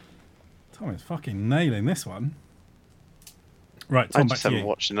 Tom is fucking nailing this one. Right, I Tom, back just to haven't you.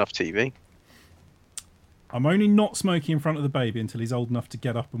 watched enough TV. I'm only not smoking in front of the baby until he's old enough to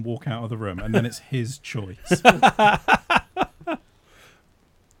get up and walk out of the room, and then it's his choice.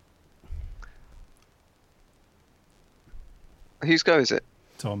 Whose go is it?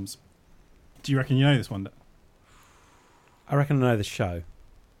 Tom's. Do you reckon you know this one? I reckon I know the show.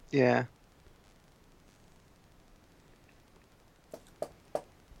 Yeah.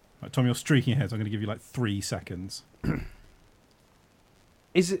 Right, Tom, you're streaking ahead, so I'm going to give you like 3 seconds.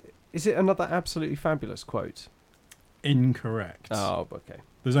 Is it another absolutely fabulous quote? Incorrect. Oh, okay.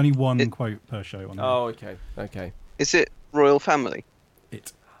 There's only one It- quote per show on here. Oh, okay. Okay. Is it Royal Family?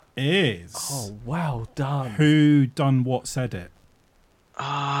 It is. Oh, well done. Who done what said it?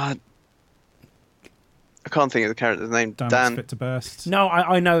 Ah, I can't think of the character's name. Dan, Dan. Fit to Burst. No,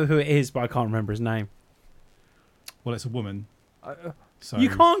 I know who it is, but I can't remember his name. Well, it's a woman. So You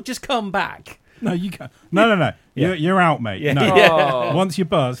can't just come back. No, you can't. No. Yeah. You're out, mate. Yeah. No. Oh. Once you're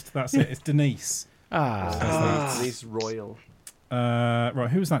buzzed, that's it. It's Denise. He's royal. Right,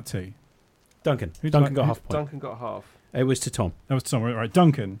 who was that to? Duncan. Who'd you Duncan like- got who- half a point. Duncan got half. It was to Tom. That was Tom. Right,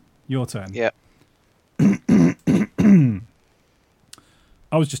 Duncan, your turn. Yeah.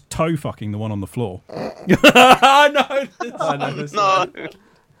 I was just toe fucking the one on the floor. I know this. No.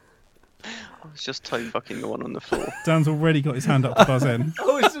 I was just toe fucking the one on the floor. Dan's already got his hand up to buzz in.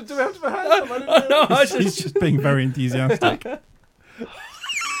 Oh, do we have to put hands up? I didn't know. No, I He's just being very enthusiastic.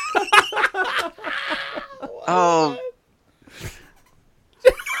 Oh.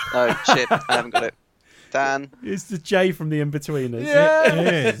 Oh, shit. I haven't got it. Dan. It's the J from the In-Betweeners. Yeah.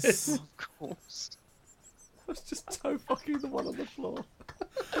 It is. Of course. I was just toe fucking the one on the floor.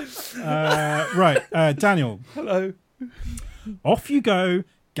 Right, Daniel. Hello. Off you go,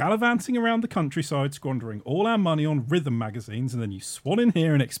 gallivanting around the countryside, squandering all our money on rhythm magazines, and then you swan in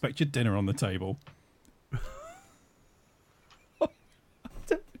here and expect your dinner on the table.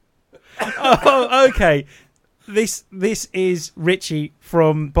 Oh, okay. This is Richie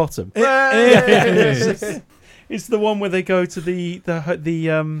from Bottom. It It's the one where they go to the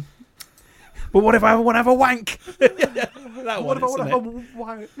But what if I want to have a wank? That one. Isn't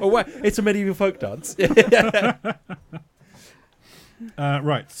it? Oh, wait, it's a medieval folk dance.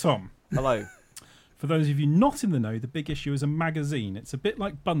 Right, Tom. Hello. For those of you not in the know, the big issue is a magazine. It's a bit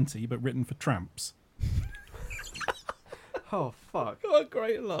like Bunty, but written for tramps. Oh, fuck. What a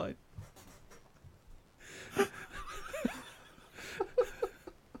great line.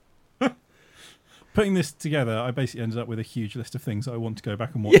 Putting this together, I basically ended up with a huge list of things I want to go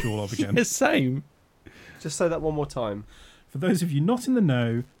back and watch all of again. Yeah, same. Just say that one more time. For those of you not in the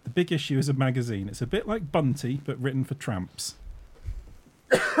know, the big issue is a magazine. It's a bit like Bunty, but written for tramps.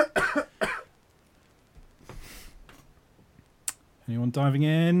 Anyone diving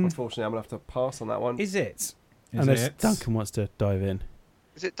in? Unfortunately, I'm going to have to pass on that one. Is it? Is Unless it? Duncan wants to dive in.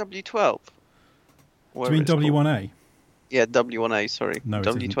 Is it W12? Do you mean W1A? Yeah, W1A, sorry. No, it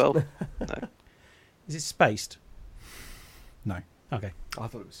W12? Is it spaced? No. Okay. I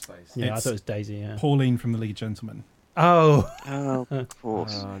thought it was space. Yeah, I It's thought it was Daisy, yeah. Pauline from The League Gentlemen. Oh. Oh, of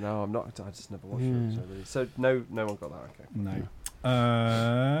course. No, I'm not. I just never watched Yeah. it. So no one got that. Okay.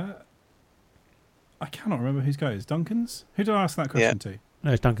 No. I cannot remember whose go. Is Duncan's? Who did I ask that question to?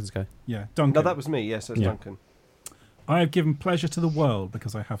 No, it's Duncan's go. Yeah, Duncan. No, that was me. Yes, it's Yeah. Duncan. I have given pleasure to the world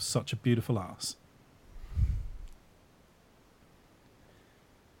because I have such a beautiful ass.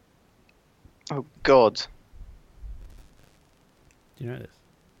 Oh, God. Do you know this?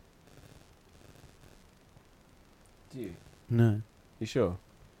 Do you? No. You sure?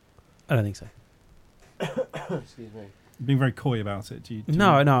 I don't think so. Excuse me. You're being very coy about it.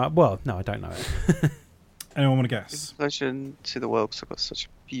 No, well, no, I don't know it. Anyone want to guess? Pleasure to the world because I've got such a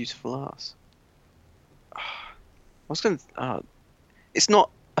beautiful ass. I was going to... it's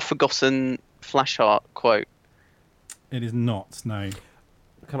not a forgotten Flashheart quote. It is not. No.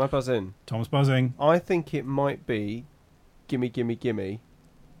 Can I buzz in? Tom's buzzing. I think it might be Gimme, Gimme, Gimme.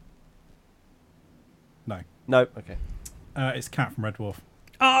 No. No, okay. It's Cat from Red Dwarf.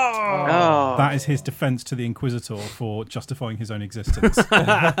 Oh. That is his defense to the Inquisitor for justifying his own existence. Of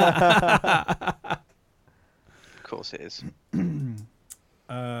course it is.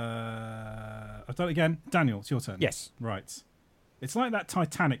 I've done it again. Daniel, it's your turn. Yes. Right. It's like that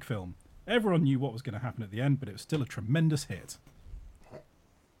Titanic film. Everyone knew what was going to happen at the end, but it was still a tremendous hit.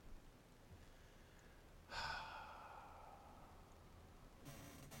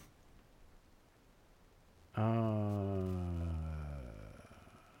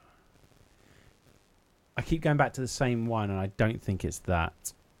 I keep going back to the same one, and I don't think it's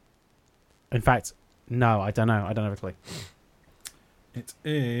that. In fact, no, I don't know. I don't have a clue. It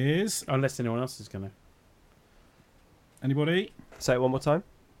is... Unless anyone else is going to. Anybody? Say it one more time.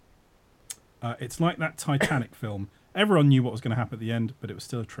 It's like that Titanic film. Everyone knew what was going to happen at the end, but it was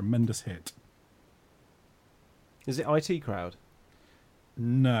still a tremendous hit. Is it IT Crowd?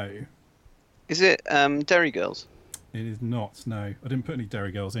 No. Is it Derry Girls? It is not. No. I didn't put any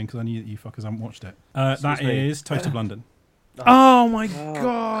Derry Girls in because I knew that you fuckers haven't watched it. That me. is Toast of London. Oh my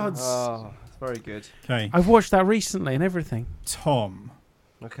God! Oh, it's very good. Okay. I've watched that recently and everything. Tom.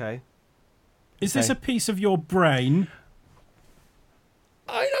 Okay. Is this a piece of your brain?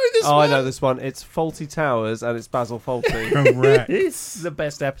 I know this I know this one. It's Faulty Towers and it's Basil Fawlty. Correct. It's the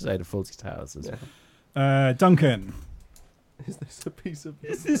best episode of Fawlty Towers as well. Duncan. Is this a piece of...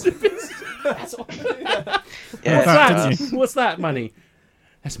 Yes. That, What's that, money?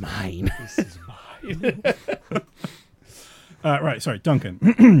 That's mine. This is mine. right, sorry,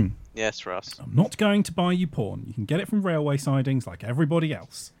 Duncan. Yes, Russ. I'm not going to buy you porn. You can get it from railway sidings like everybody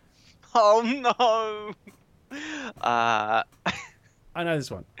else. Oh, no. I know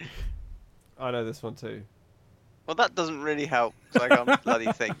this one. I know this one too. Well, that doesn't really help because I can't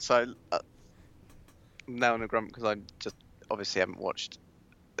bloody think. So I'm now in a grump because I just obviously haven't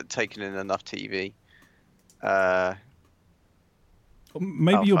taken in enough TV.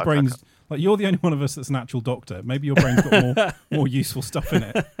 Maybe your brain's... Like, you're the only one of us that's an actual doctor. Maybe your brain's got more useful stuff in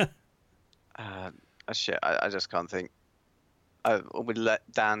it. Shit, I just can't think. I would let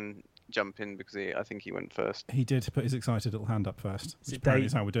Dan jump in because I think he went first. He did put his excited little hand up first, which it apparently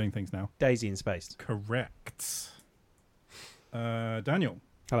is how we're doing things now. Daisy in Space. Correct. Daniel.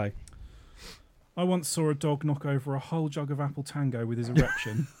 Hello. I once saw a dog knock over a whole jug of apple tango with his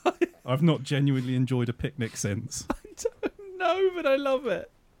erection. I've not genuinely enjoyed a picnic since. I don't know, but I love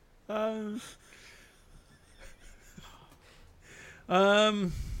it. I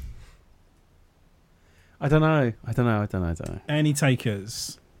don't know. Any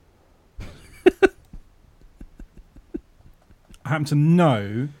takers? I happen to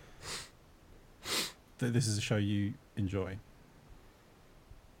know that this is a show you enjoy.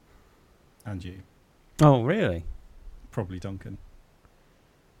 And you. Oh, really? Probably Duncan.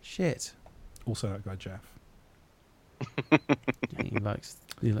 Shit. Also that guy Jeff. He likes.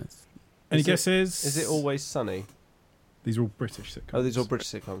 Any guesses? Is it Always Sunny? These are all British sitcoms. Oh, these are all British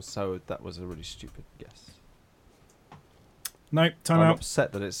sitcoms, so that was a really stupid guess. No, time I'm out.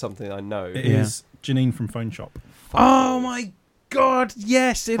 upset that it's something I know. It is Janine from Phone Shop. Oh my God!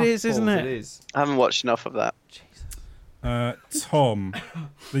 Yes, it is, isn't it? It is. I haven't watched enough of that. Tom,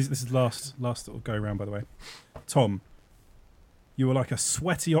 this is last little go round, by the way. Tom, you were like a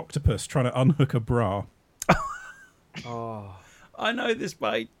sweaty octopus trying to unhook a bra. Oh, I know this,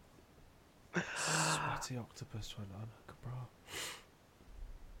 mate. sweaty octopus trying to unhook a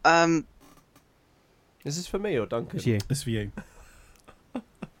bra. Is this for me or Duncan? It's you. This is for you.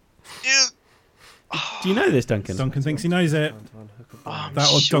 Do you know this, Duncan? Duncan thinks he knows it. I'm That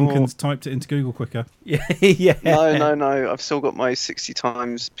or sure. Duncan's typed it into Google quicker. Yeah, yeah. No. I've still got my 60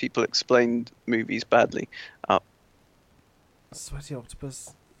 times people explained movies badly up. Sweaty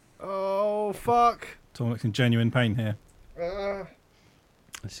octopus. Oh, fuck. Tom looks in genuine pain here.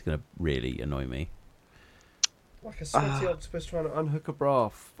 This is going to really annoy me. Like a sweaty octopus trying to unhook a bra.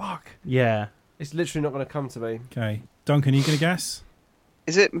 Fuck. Yeah. It's literally not going to come to me. Okay. Duncan, are you going to guess?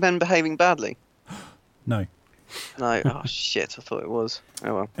 Is it men behaving badly? No. No. Oh, shit. I thought it was.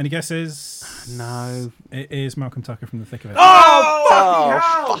 Oh, well. Any guesses? No. It is Malcolm Tucker from The Thick of It.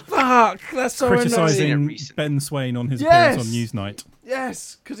 Oh, Fuck! That's so Seen it Criticising recently. Ben Swain on his Yes! appearance on Newsnight.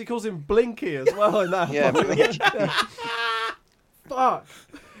 Yes, because he calls him Blinky as well in that. Yeah, Fuck.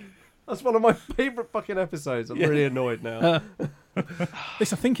 That's one of my favourite fucking episodes. I'm really annoyed now. At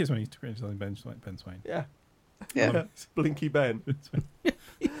least I think it's when he's criticising Ben Swain. Yeah. Yeah. Blinky Ben.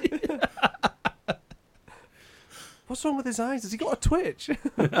 What's wrong with his eyes? Has he got a twitch?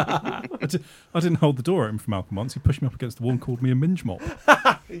 I didn't hold the door open for Malcolm once. He pushed me up against the wall and called me a minge mop.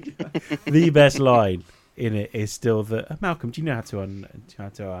 The best line in it is still the Malcolm. Do you know how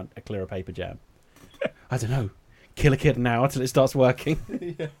to clear a paper jam? I don't know. Kill a kid now until it starts working.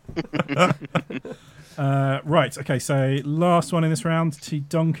 Right. Okay. So last one in this round to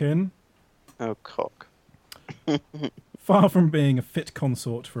Duncan. Oh, cock. Far from being a fit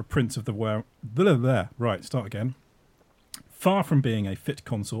consort for a prince of the realm. Right. Start again. Far from being a fit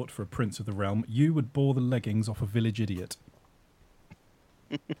consort for a prince of the realm, you would bore the leggings off a village idiot.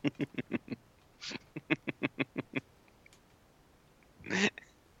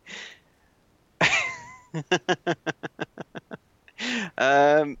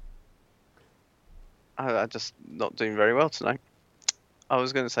 I'm just not doing very well tonight. I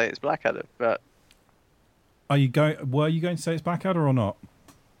was going to say it's Blackadder, but Were you going to say it's Blackadder or not?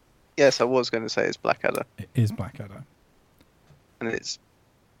 yes, I was going to say it's Blackadder, It is Blackadder. and it's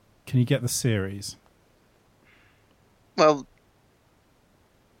Can you get the series? well,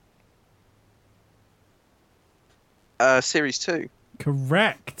 series 2.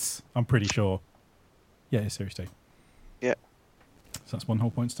 Correct. I'm pretty sure. Yeah, it's series 2. Yeah. So that's 1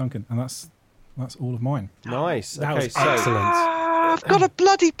 whole point to Duncan, and that's all of mine. Nice. That Okay, was so excellent. I've got a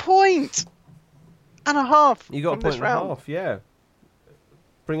bloody point and a half. you got a from point this and a round. half, yeah.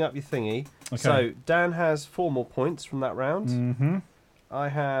 Bring up your thingy. Okay. So Dan has 4 more points from that round. Mm-hmm. I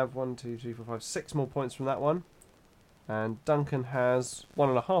have 1, 2, 3, 4, 5, 6 more points from that one. And Duncan has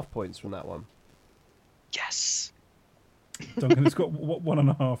 1.5 points from that one. Yes. Duncan has got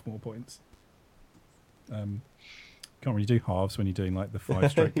 1.5 more points. Can't really do halves when you're doing like the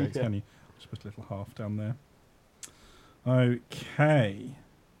 5 stroke gates, Yeah. can you? Just put a little half down there. Okay.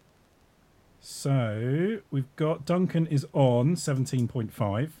 So we've got Duncan is on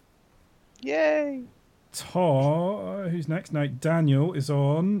 17.5. Yay. Who's next? No, Daniel is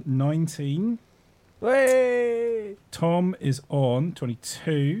on 19. Way! Tom is on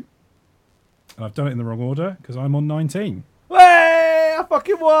 22. And I've done it in the wrong order because I'm on 19. Way! I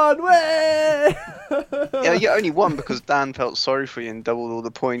fucking won! Way! Yeah, you only won because Dan felt sorry for you and doubled all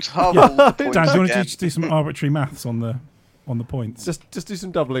the points. Half all the points Dan, do you want again. to do some arbitrary maths on the points? Just do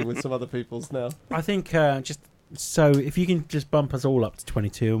some doubling with some other people's now. I think just so if you can just bump us all up to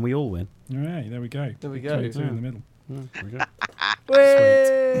 22 and we all win. All right, there we go. There we go. 22 in the middle. There we go.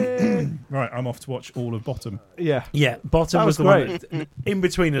 Way! Right, I'm off to watch all of Bottom. Yeah. Yeah, bottom That was was the one. That, in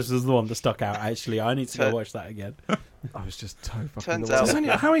between us was the one that stuck out. Actually, I need to go Turn- watch that again. I was just so fucking Turns annoyed. out- There's only,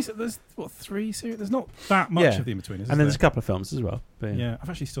 how many? There's what 3 series? There's not that much Yeah. of the in between. And then there's a couple of films as well. But Yeah, I've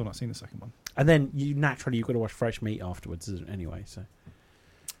actually still not seen the second one. And then you've got to watch Fresh Meat afterwards, isn't it? Anyway, so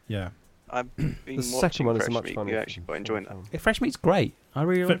Yeah, I've been The watching second one is Fresh much Meat. funnier. You're actually quite enjoying that. yeah, Fresh Meat's great. I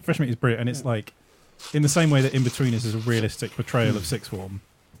really like. Fresh Meat is brilliant, and it's like in the same way that In Betweeners is a realistic portrayal of sixth form.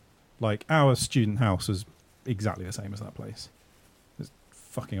 Like our student house is exactly the same as that place. It's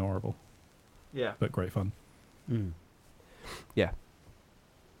fucking horrible, Yeah. but great fun. Mm.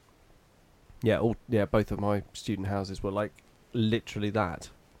 Yeah, both of my student houses were like literally that.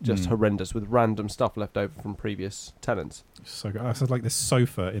 Just Mm. horrendous with random stuff left over from previous tenants. So good. I said like this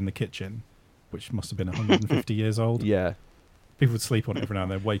sofa in the kitchen, which must have been 150 years old. Yeah. People would sleep on it every now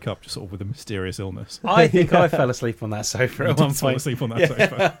and then, wake up just sort of with a mysterious illness. I think I fell asleep on that sofa I at did one fall point. asleep on that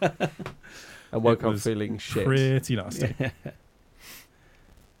sofa. And woke It up was feeling shit. Pretty nasty.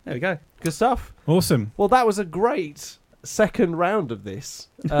 There we go. Good stuff. Awesome. Well, that was a great second round of this.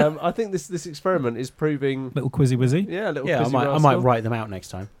 I think this experiment is proving. Little quizzy wizzy. Yeah, a little Yeah, I quizzy might rascal. write them out next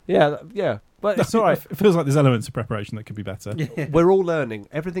time. Yeah, but it's all right. It feels like there's elements of preparation that could be better. We're all learning.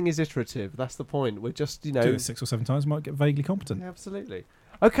 Everything is iterative. That's the point. We're just, Do it 6 or 7 times, might get vaguely competent. Yeah, absolutely.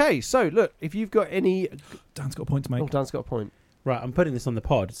 Okay, so look, if you've got any... Dan's got a point to make. Oh, Dan's got a point. Right, I'm putting this on the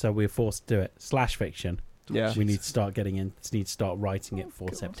pod, so we're forced to do it. Slash fiction. Yeah. We need to start writing it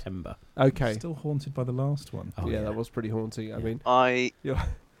for September. Okay. Still haunted by the last one. Oh, yeah, that was pretty haunting. I mean, I Yeah.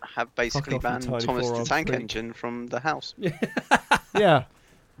 have basically Fuck off, you banned tiny Thomas the four-armed Tank freak. Engine from the house. yeah,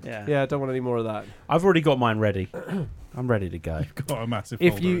 Yeah. yeah. I don't want any more of that. I've already got mine ready. I'm ready to go. You've got a massive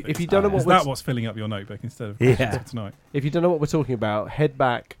If folder you of if these. you don't know Is what that what's filling up your notebook instead of Yeah. questions for tonight? if you don't know what we're talking about, head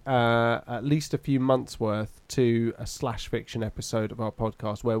back at least a few months worth to a slash fiction episode of our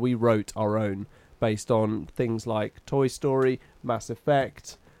podcast where we wrote our own based on things like Toy Story, Mass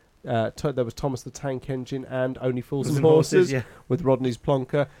Effect. There was Thomas the Tank Engine and Only Fools and Horses yeah. with Rodney's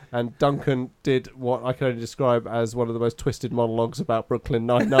Plonker, and Duncan did what I can only describe as one of the most twisted monologues about Brooklyn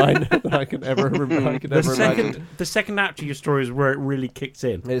Nine-Nine that I could ever imagine. The second act of your story is where it really kicks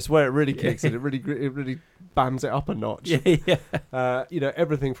in. It's where it really kicks in. It really bams it up a notch. Yeah.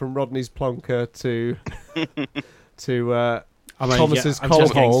 Everything from Rodney's Plonker to I'm only Thomas's get- I'm coal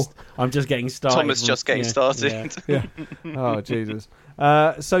just getting- hole. I'm just getting started. Thomas just getting started. Yeah. Oh, Jesus.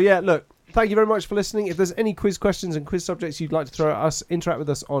 So, yeah, look, thank you very much for listening. If there's any quiz questions and quiz subjects you'd like to throw at us, interact with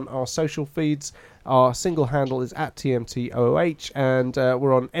us on our social feeds. Our single handle is @TMTOOH, and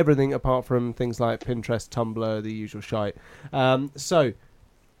we're on everything apart from things like Pinterest, Tumblr, the usual shite. So,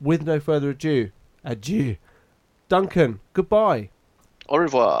 with no further ado, adieu. Duncan, goodbye. Au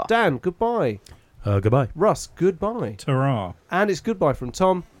revoir. Dan, goodbye. Goodbye. Russ, goodbye. Ta-ra. And it's goodbye from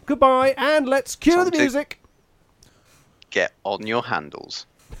Tom. Goodbye, and let's cue Tom, the music. Get on your handles.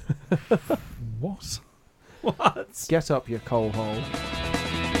 What? What? Get up your coal hole.